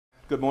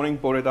Good morning,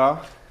 Bore da.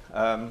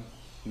 The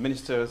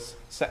Minister has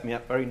set me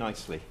up very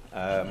nicely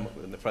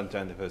in the front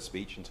end of her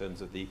speech in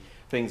terms of the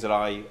things that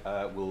I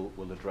will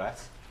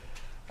address.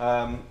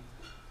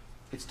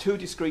 It's two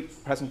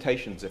discrete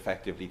presentations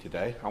effectively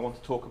today. I want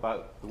to talk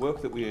about the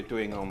work that we are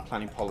doing on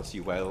Planning Policy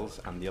Wales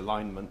and the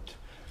alignment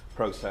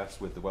process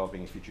with the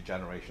Wellbeing Future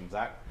Generations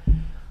Act.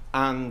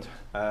 And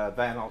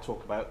then I'll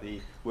talk about the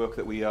work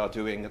that we are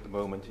doing at the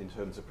moment in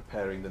terms of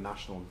preparing the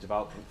National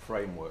Development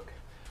Framework.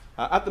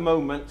 At the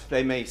moment,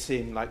 they may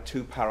seem like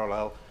two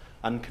parallel,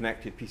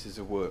 unconnected pieces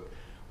of work.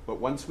 But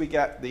once we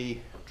get the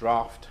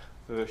draft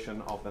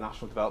version of the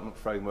National Development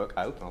Framework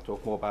out, and I'll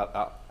talk more about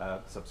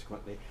that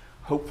subsequently,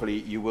 hopefully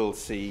you will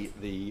see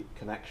the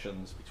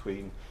connections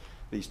between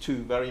these two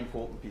very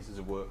important pieces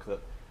of work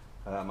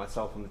that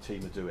myself and the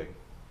team are doing.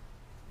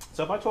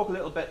 So if I talk a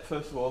little bit,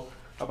 first of all,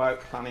 about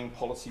Planning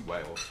Policy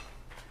Wales,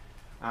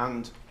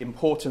 and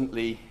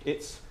importantly,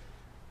 its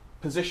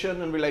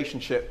position and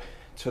relationship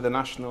to the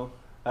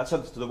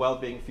to the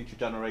Wellbeing Future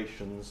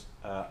Generations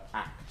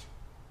Act.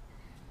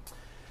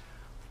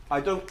 I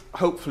don't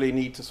hopefully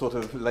need to sort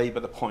of labour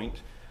the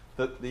point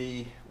that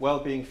the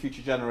Wellbeing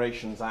Future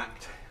Generations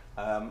Act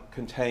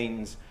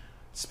contains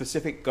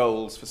specific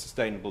goals for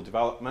sustainable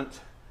development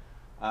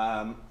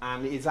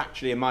and is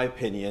actually, in my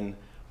opinion,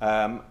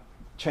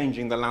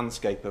 changing the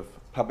landscape of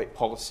public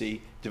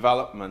policy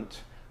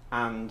development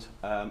and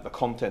the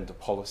content of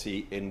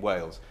policy in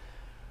Wales.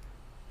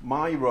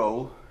 My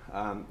role,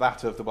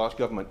 that of the Welsh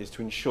Government, is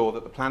to ensure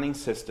that the planning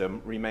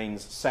system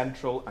remains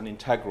central and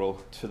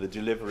integral to the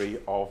delivery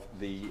of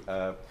the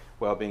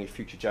Wellbeing of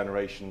Future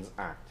Generations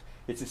Act.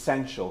 It's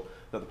essential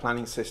that the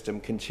planning system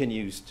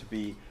continues to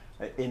be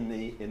in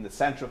the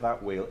centre of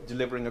that wheel,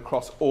 delivering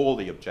across all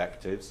the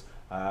objectives,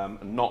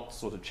 and not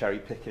sort of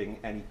cherry-picking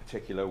any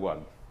particular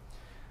one.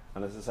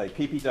 And as I say,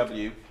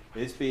 PPW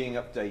is being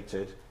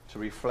updated to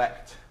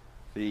reflect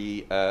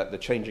the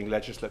changing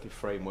legislative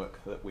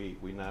framework that we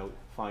now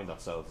find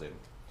ourselves in.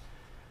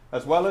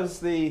 As well as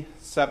the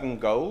 7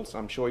 goals,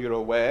 I'm sure you're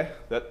aware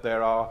that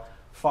there are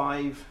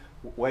 5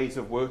 ways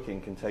of working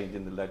contained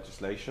in the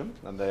legislation,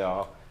 and they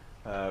are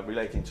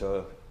relating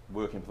to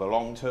working for the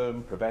long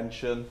term,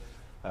 prevention,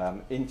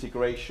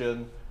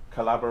 integration,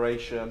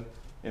 collaboration,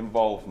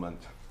 involvement.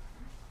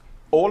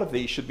 All of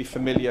these should be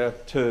familiar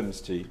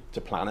terms to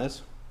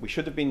planners. We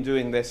should have been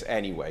doing this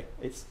anyway.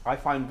 I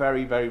find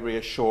very, very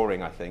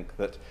reassuring, I think,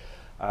 that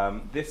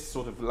this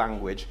sort of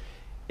language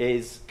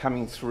is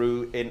coming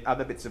through in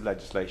other bits of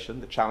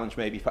legislation, the challenge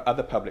maybe for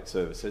other public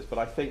services, but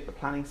I think the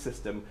planning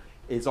system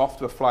is off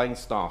to a flying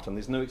start, and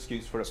there's no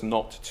excuse for us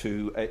not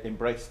to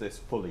embrace this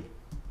fully.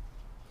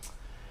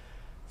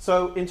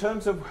 So in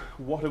terms of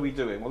what are we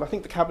doing? Well, I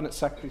think the Cabinet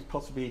Secretary's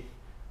possibly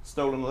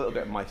stolen a little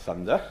bit of my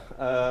thunder.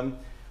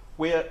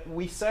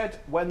 We said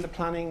when the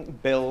planning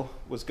bill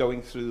was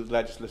going through the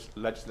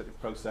legislative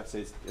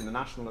processes in the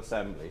National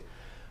Assembly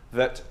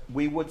that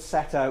we would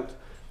set out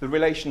the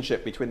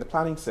relationship between the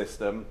planning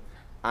system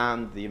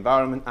and the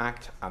Environment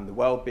Act and the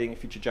Wellbeing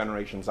Future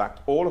Generations Act,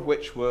 all of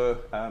which were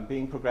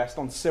being progressed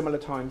on similar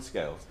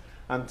timescales.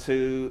 And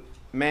to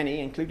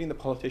many, including the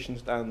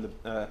politicians down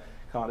the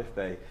Cardiff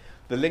Bay,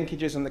 the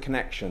linkages and the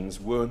connections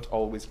weren't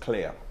always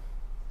clear.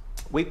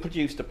 We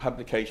produced a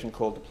publication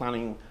called the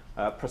Planning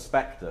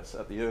Prospectus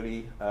at the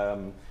early,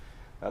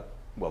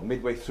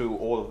 midway through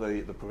all of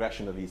the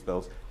progression of these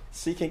bills,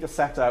 seeking to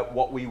set out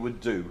what we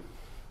would do.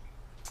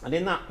 And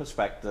in that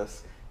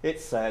prospectus, it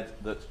said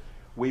that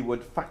we would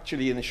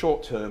factually, in the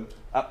short term,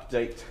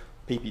 update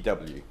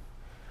PPW.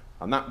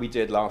 And that we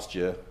did last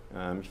year.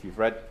 If you've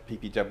read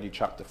PPW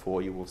Chapter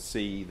 4, you will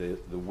see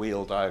the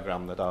wheel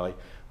diagram that I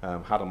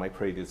had on my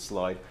previous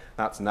slide.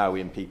 That's now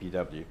in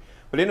PPW.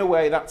 But in a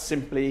way, that's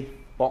simply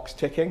box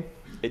ticking.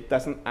 It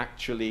doesn't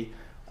actually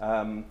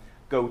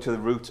go to the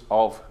root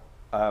of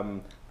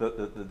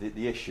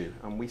the issue.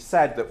 And we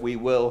said that we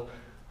will,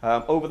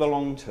 over the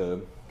long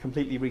term,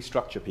 completely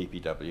restructure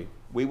PPW.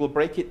 We will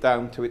break it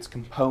down to its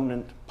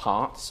component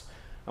parts,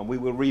 and we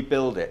will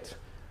rebuild it,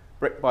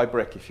 brick by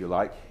brick, if you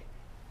like,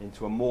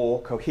 into a more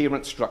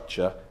coherent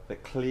structure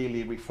that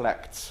clearly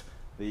reflects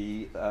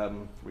the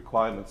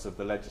requirements of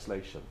the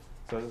legislation.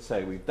 So as I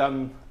say, we've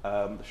done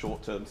the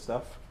short-term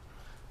stuff,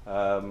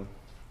 and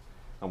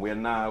we are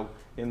now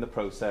in the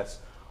process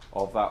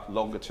of that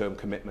longer-term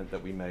commitment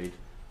that we made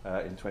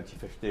in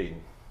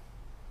 2015.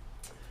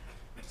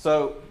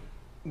 So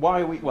why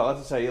are we, well, as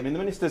I say, I mean, the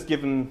Minister's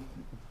given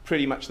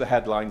pretty much the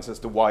headlines as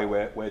to why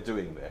we're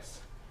doing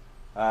this.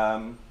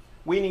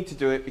 We need to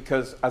do it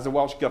because, as a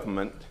Welsh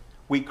Government,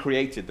 we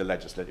created the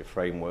legislative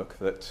framework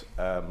that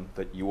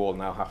you all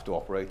now have to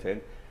operate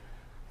in.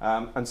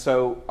 And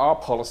so our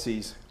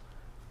policies,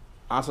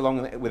 as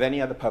along with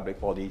any other public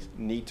bodies,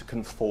 need to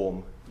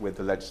conform with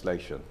the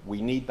legislation.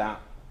 We need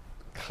that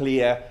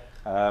clear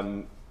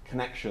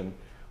connection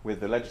with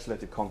the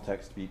legislative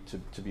context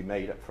to be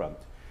made up front.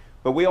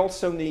 But we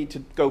also need to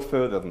go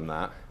further than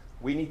that.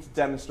 We need to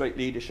demonstrate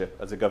leadership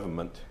as a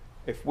government.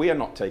 If we are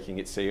not taking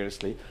it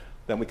seriously,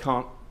 then we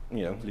can't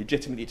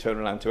legitimately turn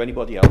around to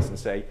anybody else and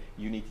say,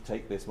 you need to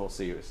take this more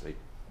seriously.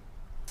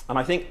 And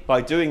I think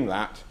by doing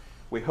that,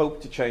 we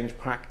hope to change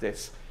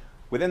practice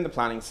within the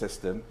planning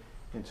system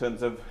in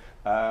terms of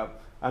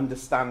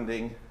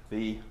understanding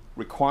the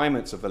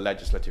requirements of the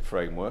legislative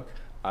framework.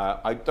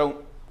 I don't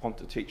want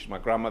to teach my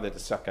grandmother to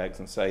suck eggs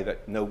and say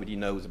that nobody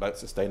knows about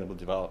sustainable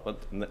development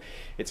and that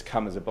it's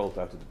come as a bolt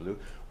out of the blue.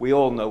 We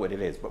all know what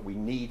it is, but we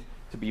need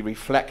to be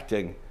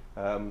reflecting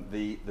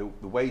the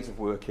ways of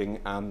working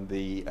and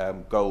the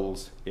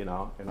goals in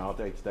our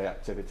day-to-day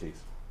activities.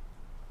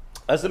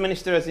 As the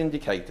Minister has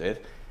indicated,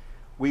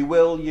 we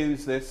will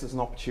use this as an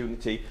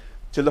opportunity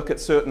to look at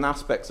certain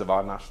aspects of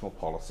our national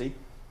policy.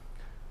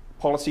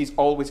 Policy is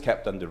always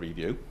kept under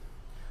review.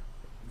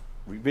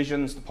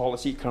 Revisions to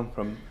policy come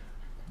from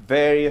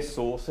various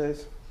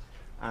sources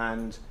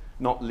and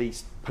not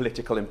least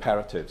political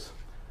imperatives.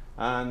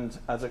 And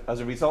as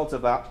a result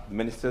of that, the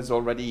Minister's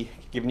already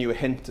given you a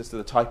hint as to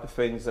the type of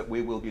things that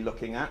we will be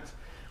looking at.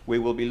 We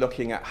will be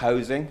looking at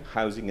housing.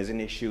 Housing is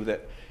an issue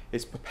that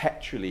is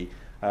perpetually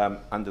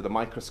under the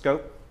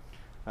microscope.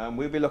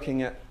 We'll be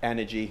looking at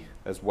energy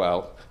as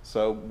well.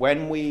 So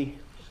when we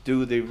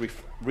do the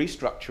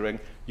restructuring,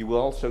 you will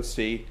also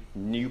see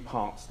new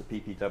parts to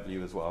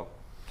PPW as well.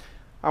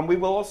 And we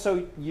will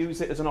also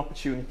use it as an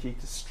opportunity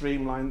to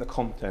streamline the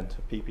content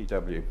of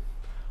PPW.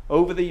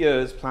 Over the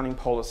years, planning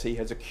policy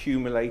has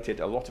accumulated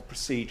a lot of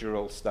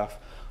procedural stuff,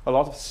 a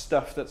lot of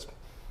stuff that's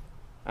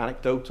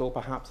anecdotal,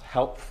 perhaps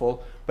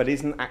helpful, but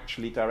isn't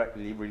actually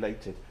directly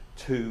related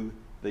to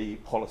the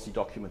policy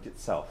document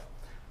itself.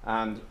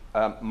 And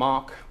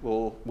Mark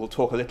will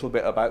talk a little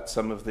bit about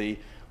some of the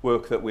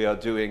work that we are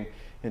doing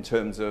in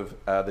terms of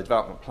the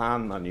development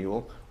plan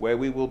manual, where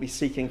we will be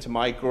seeking to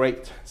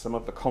migrate some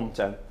of the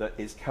content that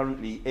is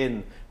currently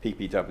in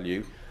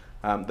PPW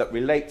that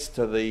relates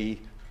to the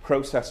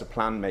process of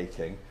plan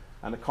making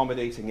and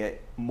accommodating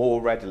it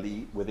more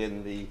readily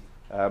within the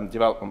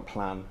development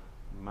plan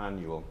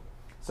manual.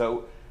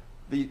 So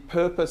the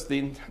purpose,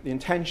 the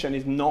intention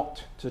is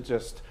not to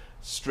just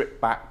strip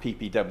back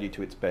PPW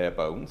to its bare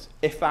bones.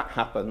 If that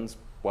happens,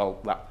 well,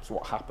 that's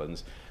what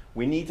happens.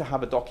 We need to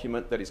have a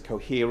document that is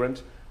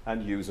coherent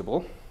and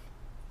usable.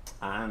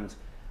 And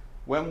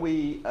when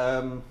we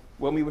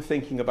were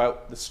thinking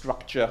about the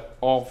structure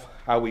of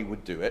how we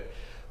would do it,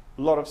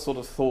 a lot of sort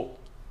of thought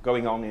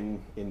going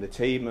on in the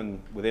team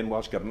and within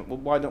Welsh Government, well,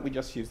 why don't we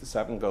just use the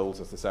 7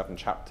 goals as the 7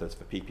 chapters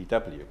for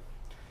PPW?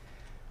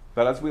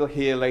 But as we'll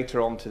hear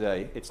later on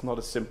today, it's not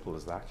as simple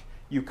as that.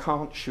 You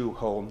can't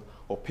shoehorn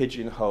or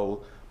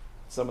pigeonhole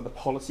some of the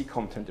policy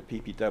content of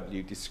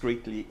PPW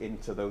discretely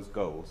into those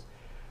goals.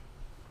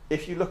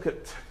 If you look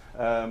at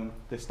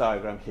this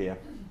diagram here,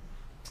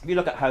 if you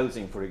look at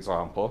housing, for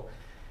example,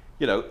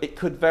 you know, it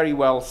could very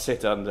well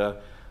sit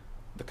under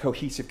the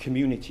cohesive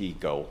community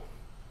goal.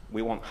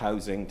 We want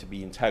housing to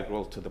be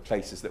integral to the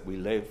places that we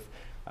live,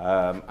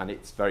 and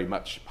it's very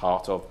much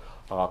part of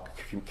our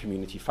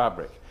community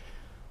fabric.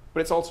 But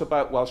it's also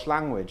about Welsh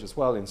language as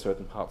well in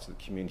certain parts of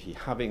the community.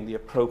 Having the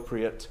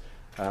appropriate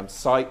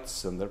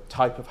sites and the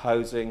type of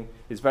housing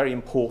is very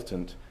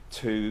important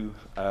to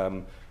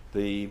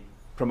the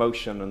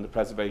promotion and the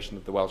preservation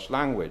of the Welsh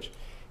language.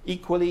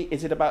 Equally,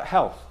 is it about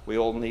health? We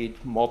all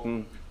need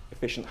modern,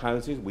 efficient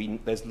houses.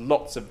 There's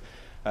lots of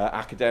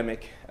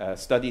academic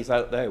studies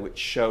out there which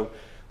show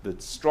the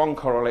strong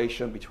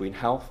correlation between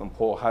health and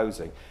poor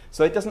housing.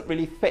 So it doesn't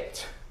really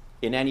fit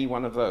in any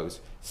one of those.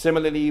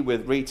 Similarly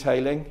with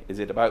retailing, is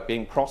it about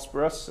being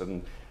prosperous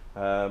and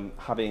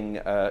having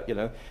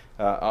the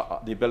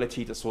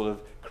ability to sort of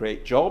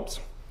create jobs?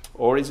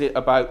 Or is it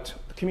about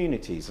the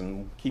communities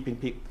and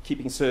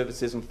keeping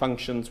services and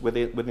functions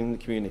within the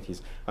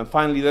communities? And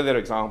finally, the other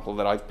example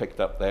that I've picked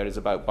up there is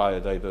about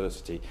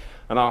biodiversity.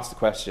 And ask the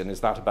question, is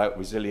that about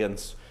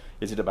resilience?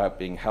 Is it about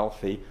being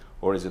healthy?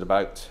 Or is it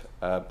about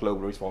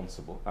global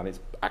responsible? And it's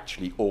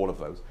actually all of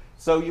those.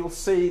 So you'll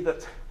see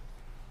that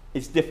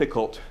it's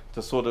difficult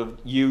to sort of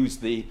use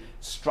the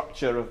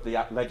structure of the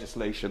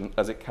legislation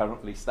as it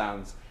currently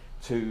stands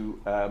to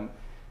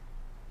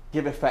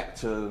give effect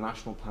to the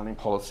national planning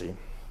policy.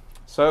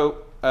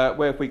 So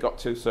where have we got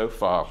to so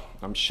far?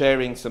 I'm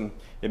sharing some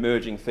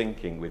emerging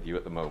thinking with you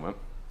at the moment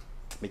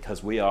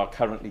because we are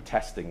currently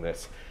testing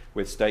this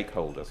with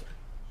stakeholders.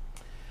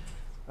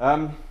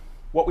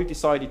 What we've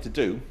decided to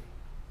do,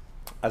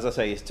 as I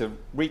say, is to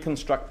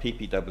reconstruct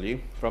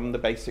PPW from the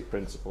basic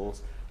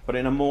principles, but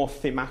in a more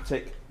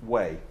thematic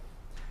way.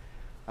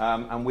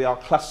 And we are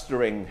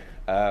clustering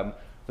the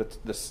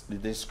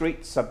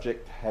discrete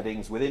subject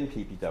headings within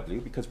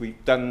PPW because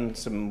we've done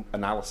some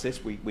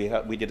analysis. We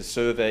did a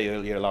survey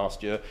earlier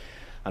last year,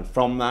 and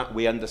from that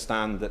we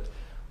understand that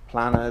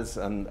planners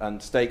and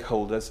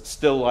stakeholders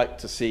still like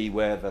to see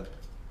where the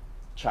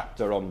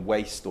chapter on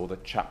waste or the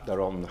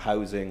chapter on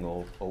housing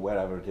or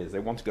wherever it is. They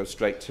want to go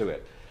straight to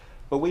it.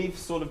 But we've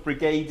sort of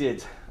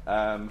brigaded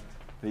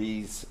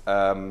these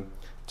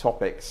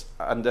topics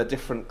under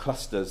different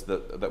clusters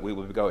that we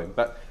will be going.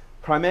 But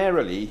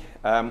primarily,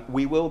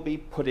 we will be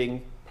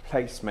putting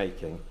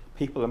placemaking,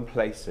 people and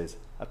places,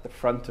 at the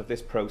front of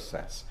this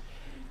process.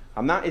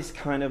 And that is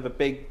kind of a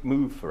big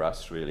move for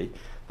us, really.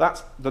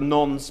 That's the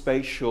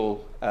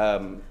non-spatial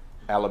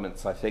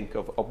elements, I think,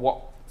 of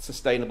what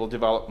sustainable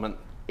development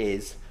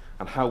is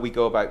and how we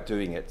go about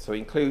doing it. So it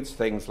includes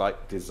things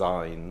like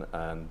design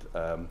and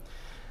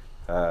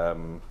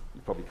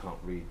you probably can't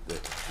read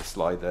the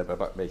slide there, but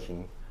about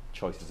making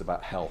choices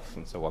about health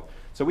and so on.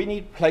 So we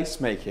need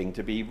placemaking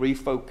to be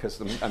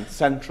refocused and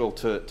central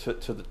to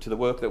the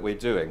work that we're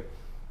doing.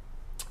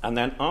 And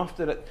then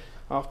after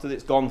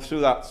it's gone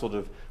through that sort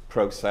of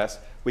process,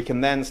 we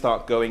can then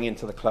start going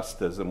into the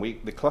clusters. And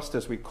the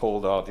clusters we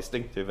called are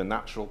distinctive and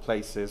natural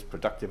places,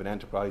 productive and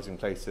enterprising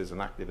places,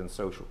 and active and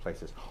social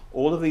places.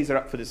 All of these are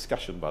up for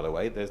discussion, by the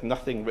way. There's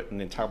nothing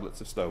written in tablets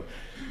of stone.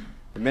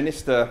 The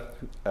Minister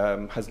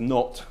has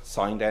not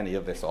signed any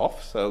of this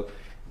off, so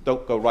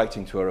don't go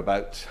writing to her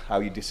about how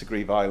you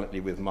disagree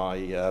violently with my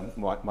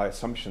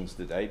assumptions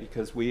today,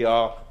 because we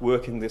are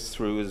working this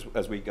through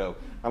as we go.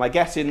 And I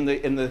guess in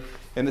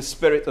the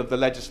spirit of the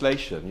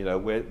legislation, you know,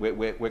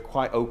 we're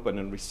quite open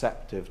and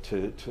receptive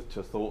to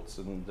thoughts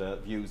and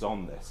views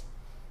on this.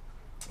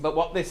 But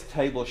what this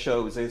table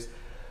shows is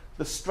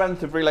the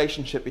strength of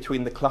relationship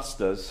between the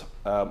clusters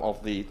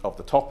of the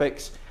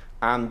topics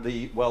and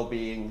the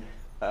well-being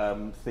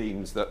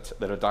themes that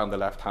are down the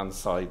left-hand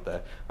side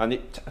there. And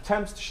it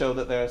attempts to show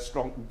that there are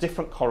strong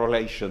different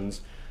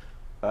correlations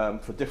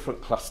for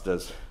different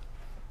clusters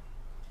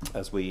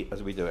as we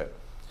do it.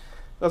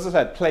 As I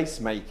said,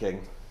 placemaking.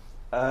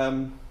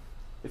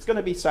 It's going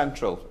to be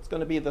central. It's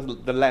going to be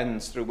the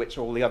lens through which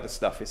all the other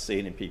stuff is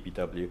seen in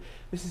PPW.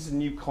 This is a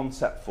new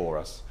concept for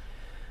us.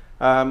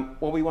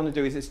 What we want to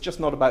do is, it's just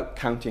not about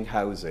counting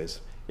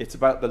houses. It's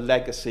about the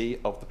legacy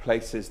of the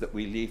places that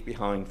we leave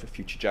behind for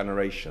future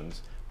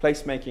generations.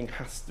 Placemaking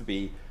has to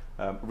be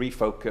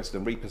refocused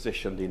and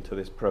repositioned into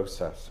this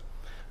process.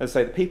 As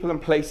I say, the people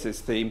and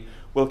places theme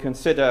will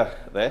consider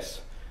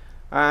this,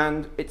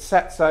 and it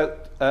sets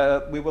out,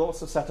 we will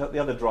also set out the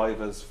other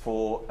drivers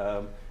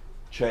for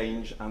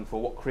change and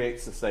for what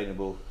creates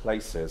sustainable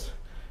places.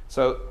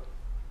 So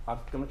I'm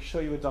going to show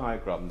you a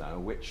diagram now,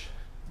 which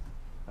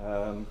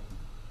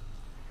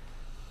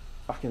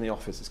back in the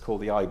office is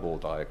called the eyeball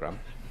diagram.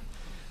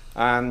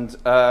 And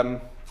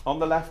on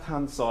the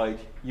left-hand side,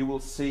 you will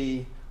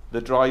see the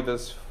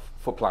drivers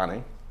for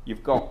planning.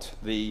 You've got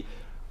the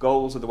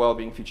goals of the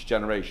Wellbeing Future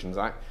Generations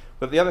Act,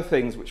 but the other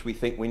things which we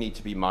think we need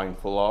to be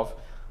mindful of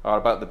are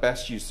about the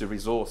best use of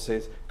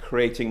resources,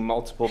 creating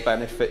multiple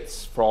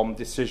benefits from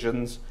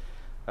decisions,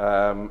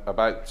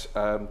 about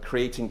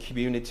creating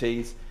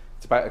communities.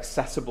 It's about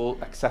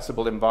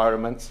accessible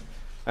environments,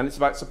 and it's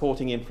about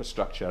supporting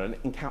infrastructure. And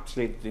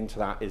encapsulated into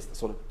that is the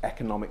sort of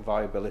economic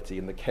viability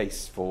and the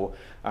case for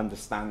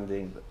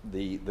understanding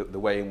the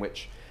way in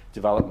which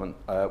development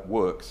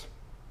works.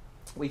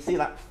 We see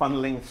that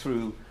funneling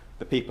through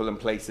the people and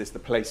places, the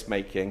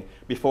placemaking,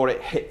 before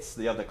it hits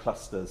the other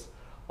clusters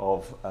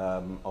of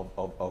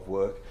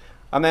work.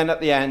 And then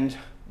at the end,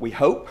 we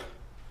hope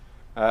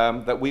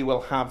that we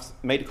will have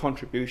made a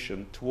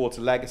contribution towards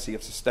a legacy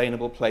of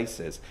sustainable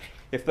places.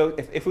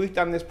 If we've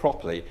done this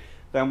properly,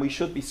 then we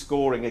should be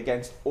scoring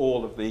against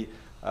all of the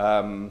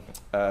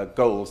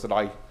goals that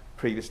I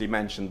previously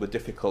mentioned were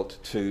difficult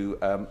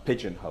to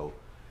pigeonhole.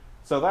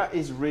 So that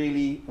is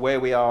really where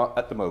we are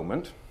at the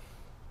moment.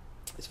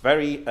 It's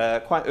very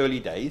quite early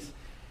days.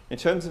 In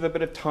terms of a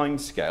bit of time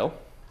scale,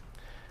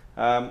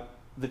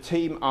 the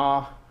team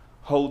are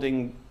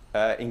holding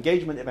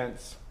engagement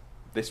events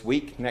this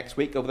week, next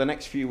week, over the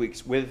next few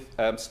weeks with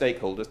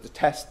stakeholders to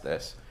test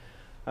this.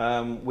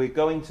 We're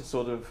going to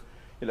sort of,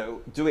 you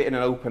know, do it in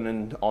an open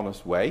and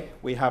honest way.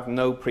 We have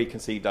no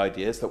preconceived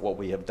ideas that what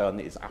we have done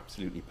is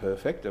absolutely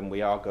perfect, and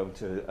we are going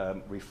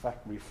to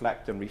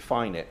reflect and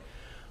refine it.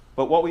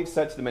 But what we've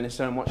said to the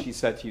Minister and what she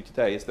said to you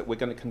today is that we're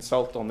going to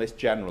consult on this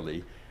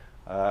generally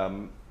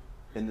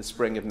in the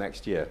spring of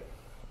next year.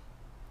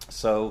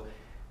 So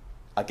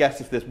I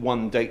guess if there's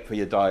one date for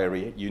your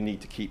diary, you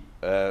need to keep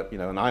you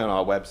know, an eye on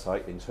our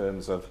website in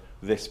terms of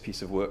this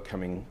piece of work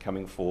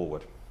coming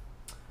forward.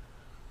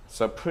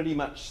 So pretty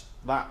much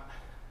that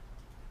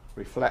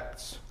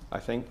reflects, I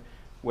think,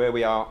 where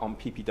we are on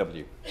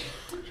PPW.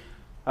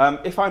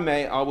 If I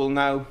may, I will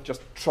now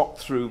just trot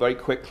through very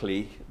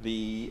quickly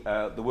the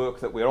work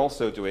that we're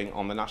also doing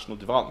on the National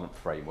Development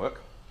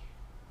Framework,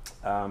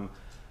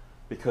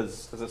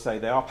 because, as I say,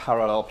 they are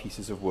parallel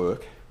pieces of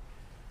work,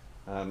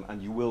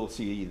 and you will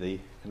see the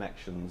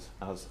connections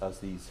as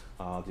these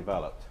are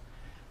developed.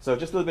 So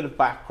just a little bit of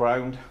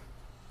background,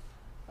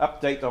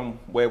 update on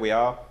where we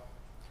are.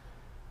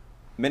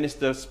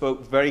 Minister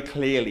spoke very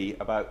clearly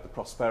about the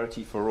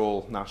Prosperity for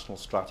All national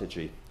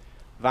strategy.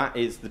 That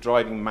is the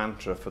driving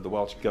mantra for the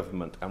Welsh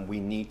Government, and we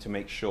need to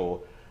make sure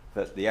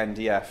that the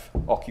NDF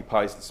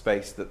occupies the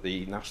space that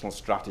the national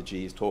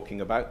strategy is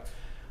talking about.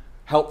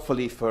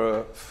 Helpfully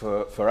for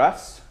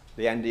us,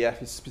 the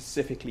NDF is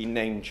specifically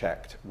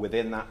name-checked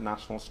within that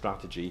national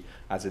strategy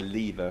as a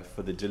lever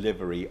for the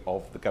delivery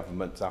of the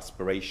government's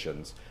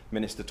aspirations.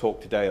 Minister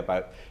talked today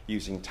about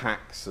using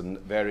tax and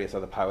various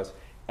other powers.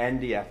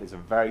 NDF is a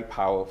very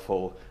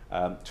powerful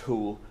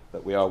tool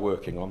that we are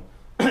working on,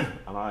 and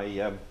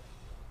I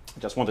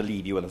just want to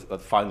leave you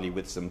finally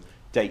with some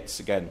dates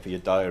again for your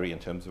diary in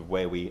terms of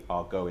where we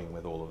are going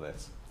with all of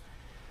this.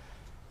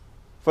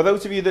 For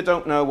those of you that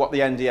don't know what the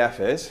NDF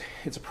is,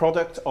 it's a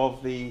product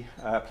of the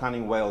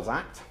Planning Wales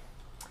Act.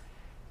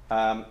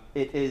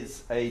 It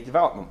is a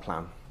development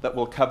plan that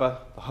will cover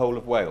the whole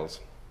of Wales.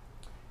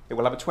 It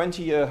will have a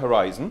 20-year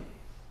horizon,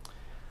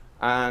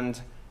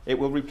 and it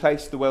will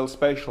replace the Wales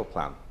Spatial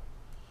Plan.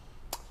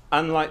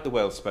 Unlike the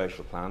Wales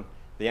Spatial Plan,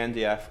 the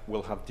NDF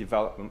will have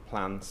development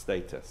plan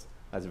status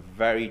as a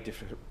very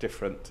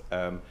different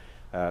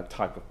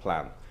type of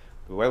plan.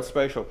 The Wales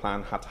Spatial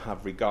Plan had to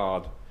have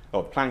regard,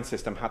 or the planning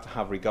system had to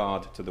have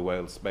regard to the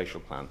Wales Spatial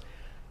Plan.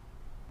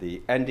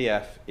 The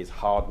NDF is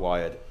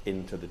hardwired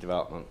into the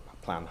development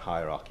plan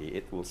hierarchy.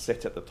 It will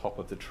sit at the top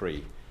of the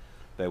tree.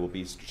 There will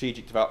be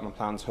strategic development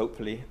plans,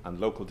 hopefully, and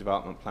local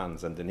development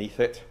plans underneath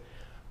it.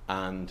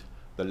 And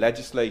the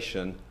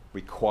legislation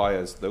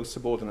requires those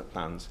subordinate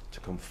plans to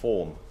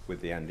conform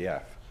with the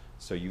NDF.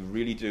 So you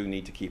really do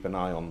need to keep an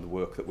eye on the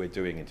work that we're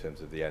doing in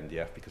terms of the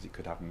NDF, because it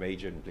could have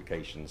major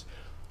implications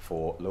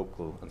for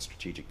local and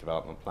strategic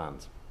development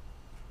plans.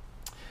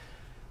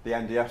 The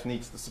NDF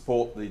needs to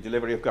support the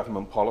delivery of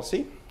government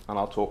policy, and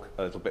I'll talk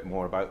a little bit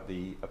more about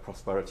the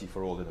Prosperity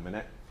for All in a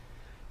minute.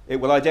 It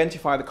will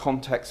identify the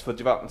context for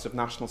developments of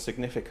national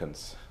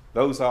significance.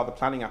 Those are the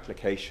planning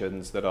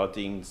applications that are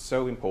deemed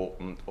so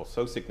important or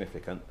so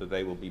significant that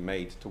they will be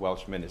made to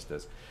Welsh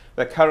ministers.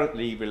 They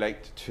currently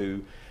relate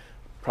to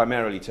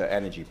primarily to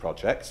energy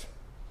projects.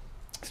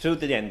 Through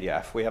the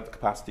NDF, we have the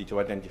capacity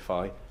to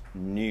identify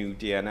new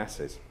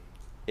DNSs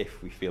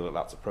if we feel that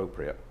that's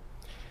appropriate.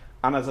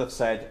 And as I've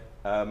said,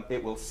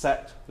 it will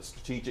set the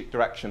strategic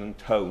direction and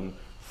tone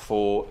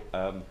for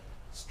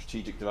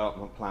strategic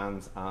development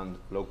plans and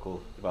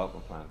local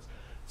development plans.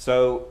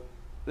 So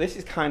this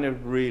is kind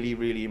of really,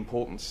 really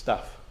important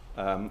stuff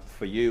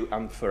for you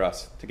and for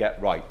us to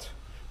get right,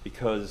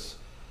 because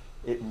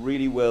it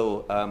really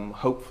will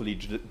hopefully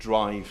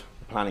drive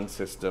the planning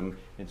system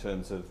in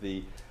terms of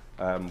the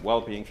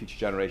Wellbeing Future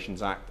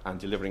Generations Act and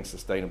delivering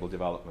sustainable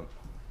development.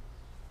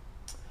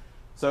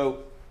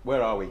 So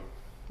where are we?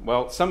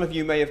 Well, some of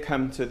you may have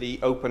come to the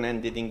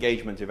open-ended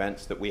engagement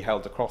events that we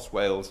held across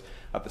Wales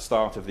at the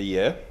start of the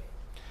year.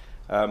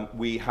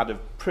 We had a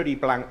pretty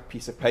blank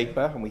piece of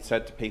paper, and we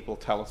said to people,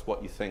 tell us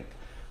what you think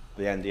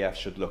the NDF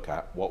should look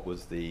at. What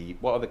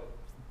are the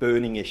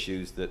burning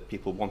issues that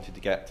people wanted to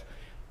get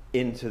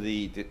into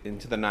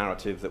the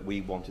narrative that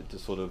we wanted to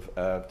sort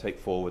of take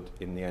forward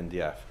in the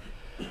NDF.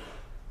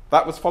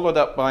 That was followed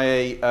up by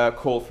a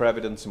call for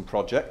evidence and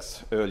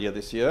projects earlier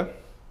this year.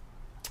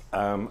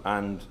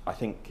 And I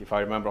think, if I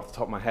remember off the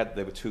top of my head,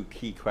 there were two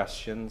key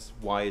questions.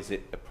 Why is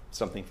it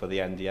something for the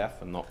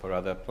NDF and not for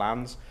other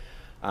plans?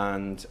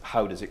 And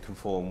how does it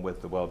conform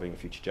with the Wellbeing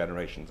Future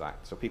Generations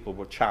Act? So people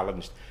were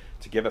challenged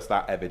to give us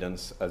that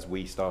evidence as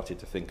we started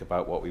to think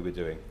about what we were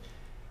doing.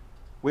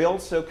 We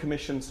also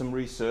commissioned some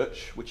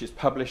research, which is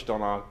published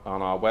on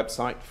our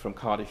website from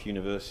Cardiff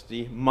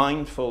University,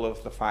 mindful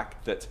of the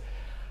fact that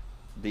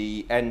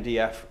the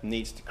NDF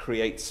needs to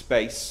create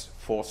space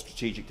for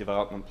strategic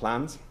development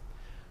plans.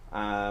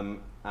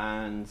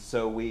 And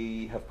so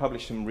we have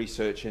published some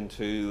research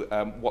into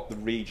what the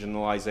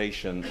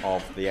regionalisation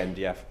of the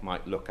NDF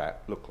might look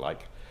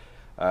like.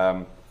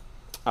 I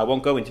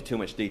won't go into too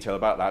much detail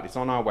about that. It's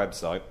on our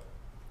website.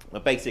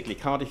 But basically,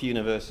 Cardiff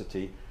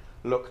University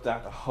looked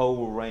at a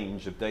whole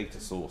range of data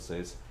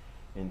sources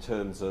in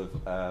terms of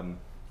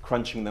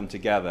crunching them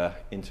together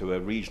into a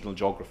regional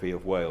geography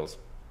of Wales.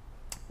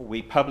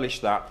 We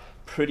published that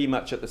pretty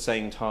much at the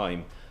same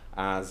time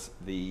as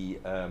the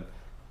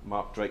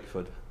Mark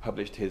Drakeford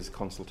published his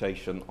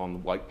consultation on the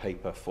white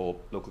paper for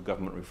local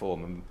government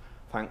reform, and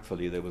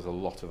thankfully there was a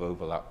lot of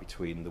overlap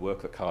between the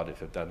work that Cardiff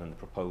have done and the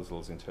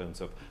proposals in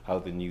terms of how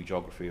the new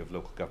geography of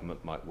local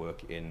government might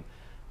work in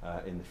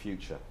the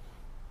future.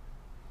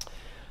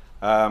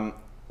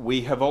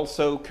 We have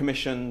also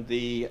commissioned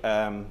the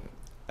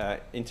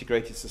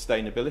integrated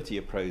sustainability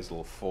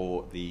appraisal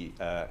for the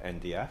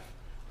NDF.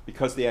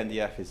 Because the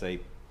NDF is a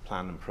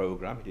plan and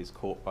programme, it is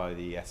caught by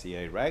the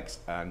SEA regs,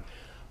 and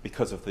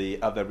because of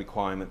the other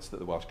requirements that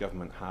the Welsh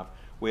Government have,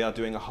 we are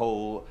doing a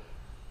whole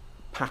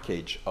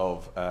package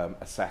of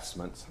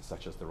assessments,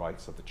 such as the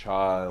rights of the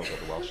child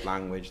or the Welsh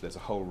language. There's a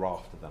whole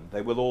raft of them.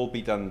 They will all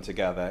be done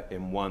together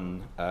in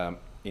one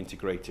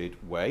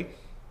integrated way.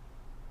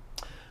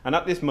 And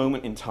at this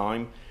moment in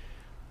time,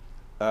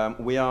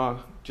 we are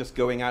just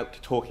going out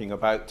talking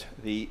about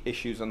the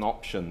issues and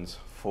options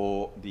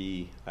for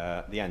the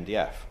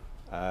NDF.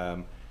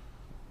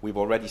 We've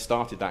already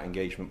started that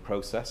engagement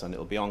process, and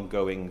it'll be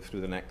ongoing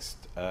through the next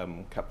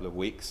couple of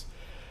weeks,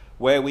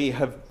 where we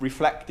have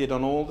reflected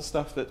on all the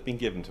stuff that's been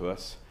given to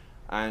us,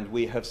 and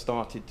we have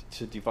started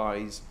to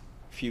devise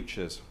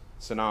futures,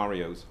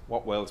 scenarios,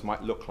 what Wales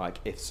might look like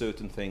if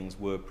certain things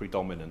were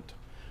predominant.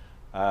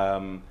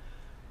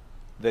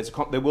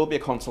 There will be a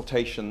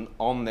consultation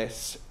on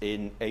this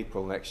in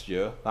April next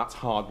year. That's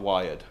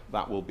hardwired.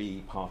 That will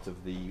be part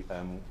of the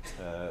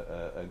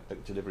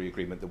delivery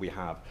agreement that we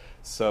have.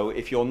 So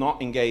if you're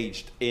not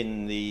engaged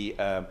in the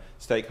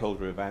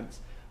stakeholder events,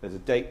 there's a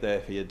date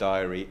there for your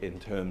diary in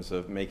terms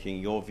of making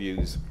your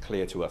views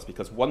clear to us,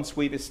 because once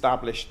we've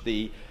established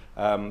the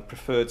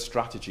preferred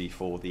strategy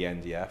for the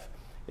NDF,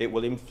 it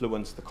will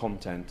influence the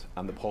content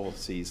and the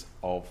policies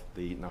of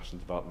the National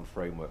Development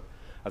Framework.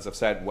 As I've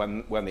said,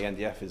 when the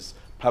NDF is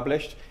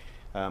published,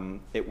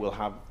 it will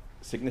have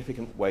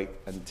significant weight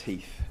and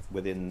teeth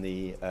within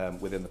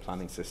the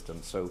planning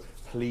system. So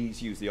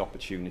please use the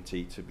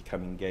opportunity to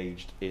become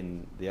engaged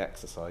in the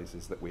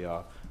exercises that we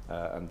are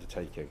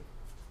undertaking.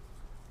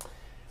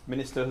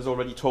 Minister has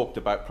already talked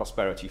about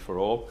Prosperity for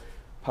All,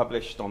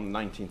 published on the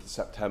 19th of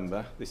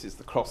September. This is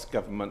the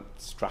cross-government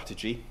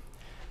strategy.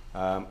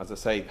 As I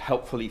say,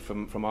 helpfully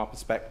from our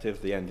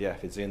perspective, the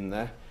NDF is in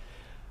there.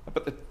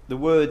 But the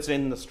words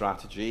in the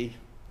strategy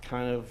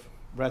kind of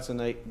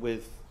resonate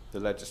with the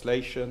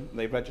legislation.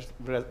 They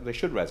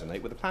should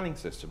resonate with the planning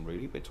system,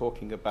 really. We're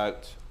talking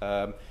about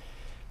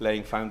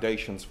laying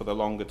foundations for the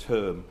longer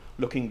term,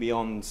 looking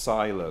beyond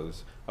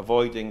silos,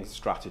 avoiding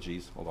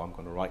strategies, although I'm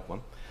going to write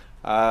one,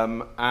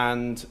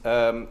 and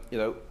you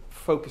know,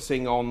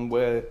 focusing on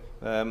where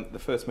the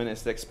First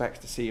Minister expects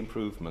to see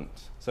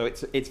improvement. So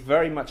it's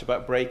very much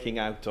about breaking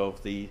out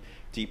of the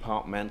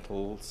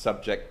departmental,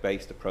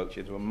 subject-based approach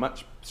into a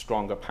much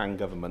stronger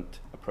pan-government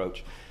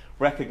approach,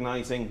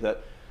 recognising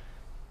that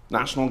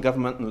national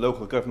government and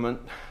local government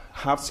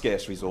have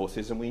scarce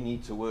resources and we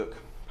need to work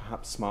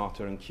perhaps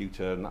smarter and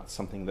cuter, and that's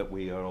something that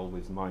we are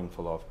always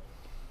mindful of.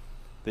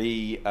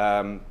 The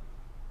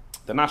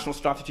national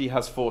strategy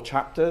has 4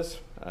 chapters.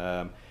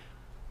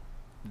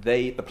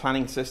 The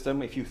planning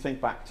system, if you think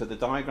back to the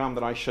diagram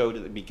that I showed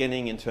at the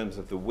beginning in terms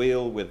of the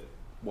wheel with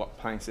what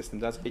the planning system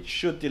does, it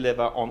should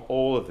deliver on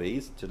all of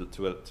these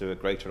to a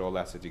greater or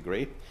lesser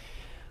degree.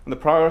 And the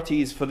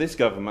priorities for this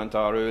government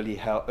are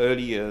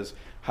early years,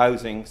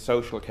 housing,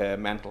 social care,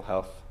 mental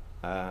health,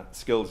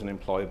 skills and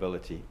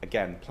employability.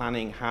 Again,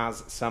 planning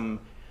has some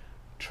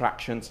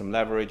traction, some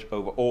leverage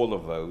over all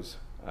of those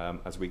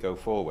as we go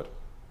forward.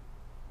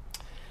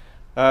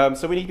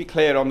 So we need to be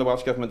clear on the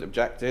Welsh Government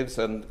objectives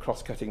and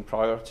cross-cutting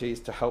priorities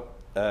to help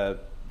the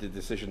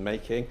decision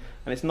making.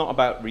 And it's not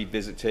about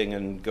revisiting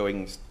and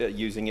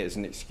using it as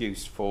an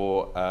excuse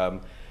for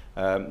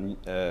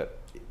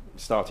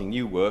starting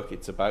new work.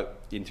 It's about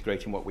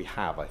integrating what we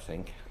have, I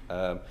think.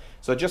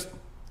 So just,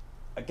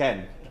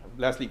 again,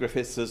 Leslie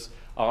Griffiths has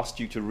asked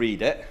you to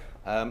read it.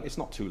 It's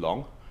not too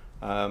long.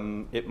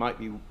 It might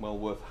be well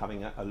worth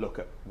having a look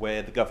at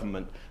where the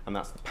government, and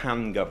that's the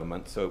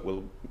pan-government, so it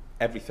will,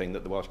 everything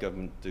that the Welsh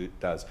Government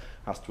does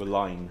has to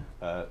align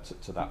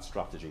to that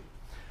strategy.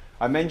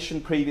 I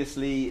mentioned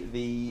previously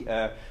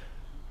the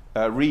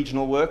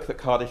regional work that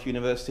Cardiff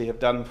University have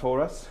done for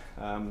us.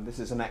 This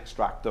is an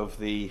extract of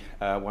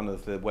one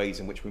of the ways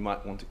in which we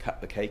might want to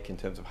cut the cake in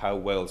terms of how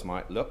Wales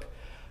might look.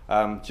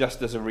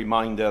 Just as a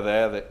reminder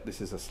there that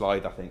this is a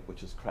slide, I think,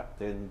 which has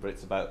crept in, but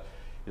it's about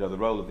the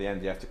role of the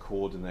NDF to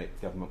coordinate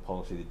government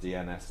policy, the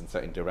DNS, and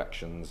setting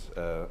directions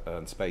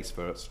and space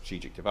for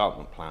strategic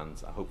development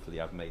plans. Hopefully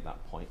I've made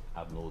that point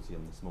ad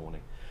nauseum this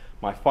morning.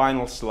 My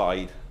final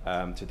slide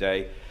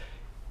today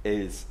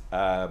is,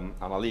 and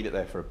I'll leave it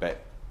there for a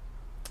bit,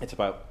 it's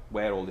about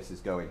where all this is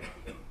going.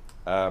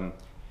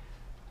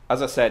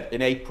 As I said,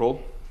 in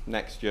April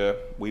next year,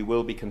 we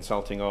will be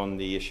consulting on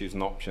the issues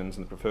and options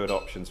and the preferred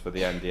options for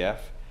the NDF.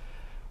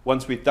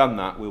 Once we've done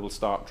that, we will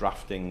start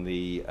drafting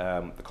the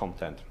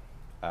content.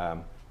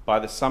 By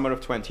the summer of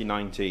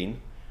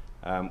 2019,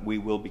 we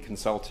will be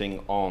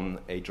consulting on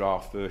a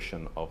draft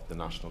version of the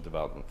National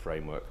Development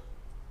Framework.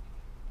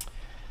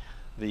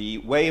 The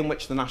way in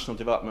which the National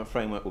Development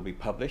Framework will be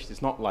published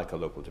is not like a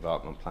local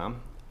development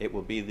plan. It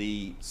will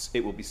be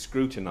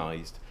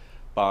scrutinised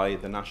by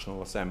the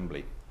National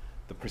Assembly.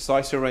 The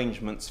precise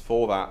arrangements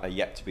for that are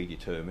yet to be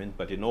determined,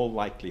 but in all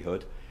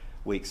likelihood,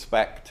 we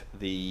expect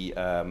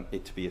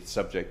it to be a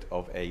subject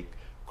of a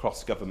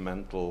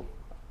cross-governmental,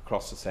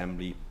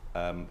 cross-assembly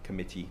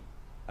committee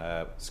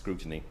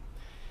scrutiny.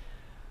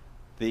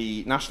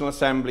 The National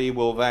Assembly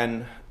will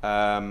then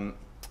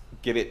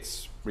give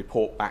its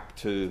report back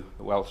to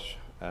the Welsh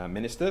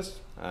ministers,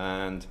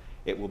 and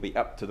it will be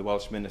up to the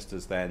Welsh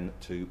ministers then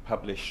to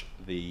publish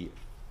the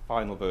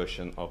final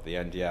version of the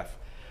NDF,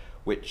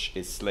 which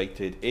is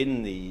slated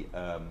in the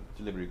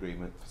delivery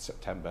agreement for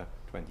September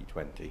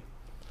 2020.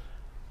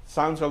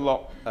 Sounds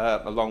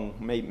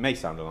may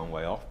sound a long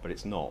way off, but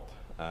it's not.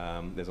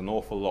 There's an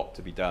awful lot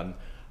to be done.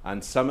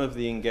 And some of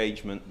the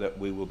engagement that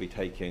we will be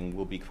taking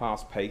will be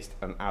fast-paced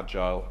and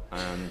agile,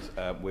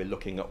 and we're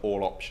looking at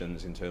all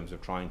options in terms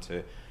of trying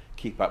to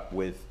keep up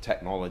with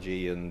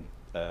technology and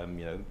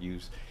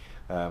use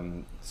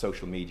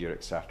social media,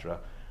 etc.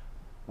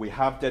 We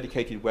have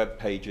dedicated web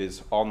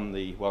pages on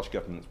the Welsh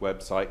Government's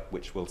website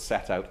which will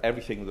set out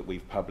everything that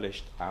we've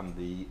published and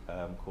the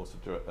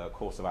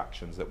course of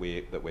actions that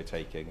we're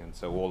taking, and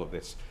so all of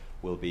this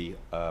will be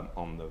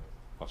on the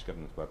Welsh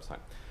Government's website.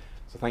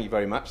 So thank you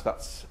very much.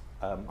 That's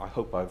I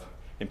hope I've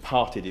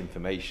imparted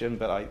information,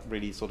 but I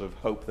really sort of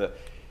hope that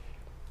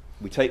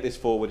we take this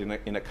forward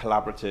in a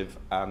collaborative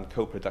and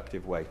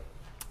co-productive way.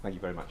 Thank you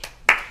very much.